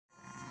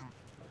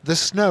The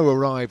snow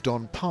arrived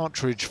on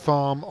Partridge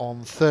Farm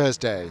on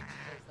Thursday,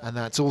 and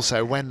that's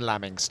also when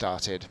lambing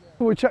started.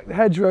 We check the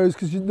hedgerows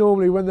because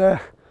normally when they're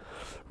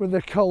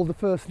cold, the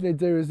first thing they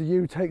do is the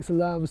ewe takes the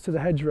lambs to the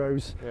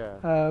hedgerows.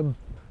 Yeah.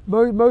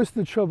 Most of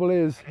the trouble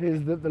is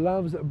that the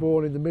lambs that are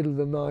born in the middle of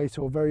the night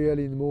or very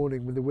early in the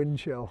morning with the wind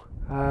chill,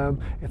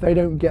 if they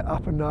don't get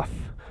up enough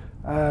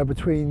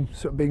between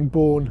sort of being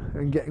born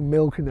and getting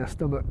milk in their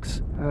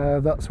stomachs,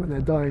 that's when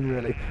they're dying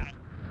really.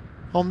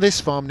 On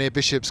this farm near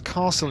Bishop's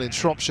Castle in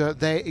Shropshire,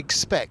 they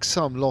expect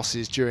some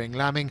losses during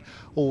lambing.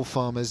 All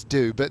farmers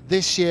do, but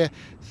this year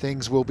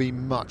things will be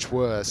much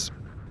worse.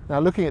 Now,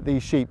 looking at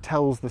these sheep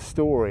tells the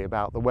story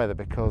about the weather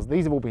because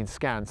these have all been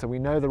scanned, so we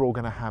know they're all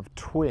going to have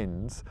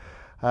twins.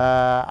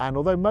 And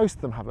although most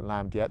of them haven't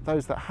lambed yet,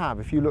 those that have,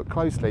 if you look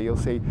closely, you'll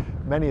see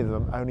many of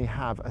them only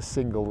have a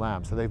single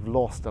lamb, so they've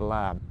lost a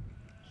lamb.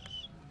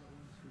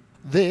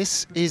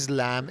 This is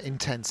lamb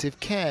intensive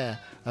care.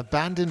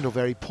 Abandoned or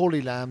very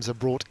poorly lambs are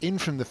brought in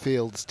from the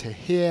fields to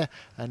here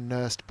and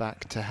nursed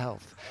back to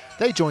health.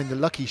 They join the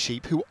lucky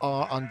sheep who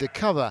are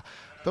undercover,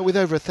 but with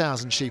over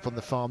 1,000 sheep on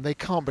the farm, they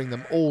can't bring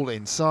them all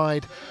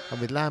inside. And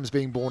with lambs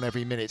being born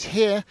every minute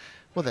here,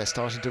 well, they're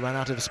starting to run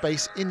out of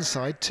space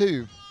inside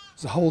too.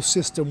 The whole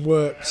system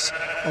works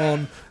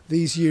on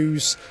these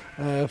ewes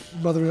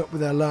mothering up with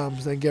their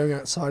lambs, then going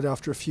outside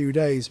after a few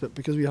days, but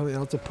because we haven't been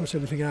able to put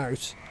anything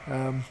out,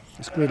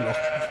 it's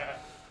gridlock.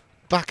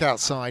 Back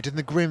outside, and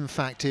the grim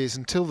fact is,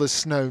 until the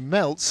snow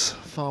melts,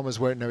 farmers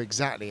won't know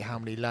exactly how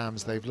many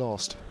lambs they've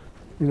lost.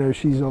 You know,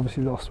 she's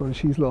obviously lost one,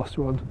 she's lost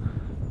one.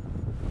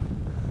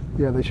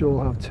 Yeah, they should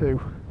all have two.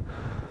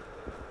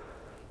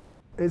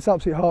 It's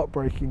absolutely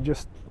heartbreaking,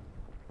 just,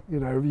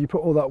 you know, you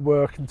put all that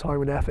work and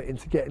time and effort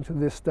into getting to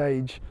this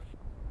stage,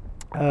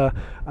 and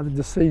then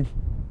to see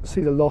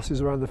the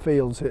losses around the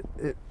fields,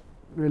 it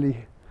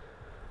really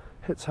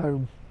hits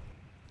home.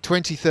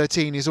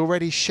 2013 is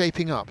already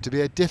shaping up to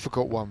be a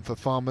difficult one for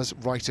farmers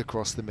right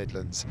across the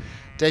Midlands.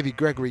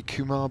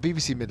 Gregory-Kumar,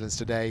 BBC Midlands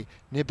Today,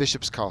 near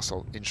Bishop's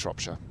Castle in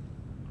Shropshire.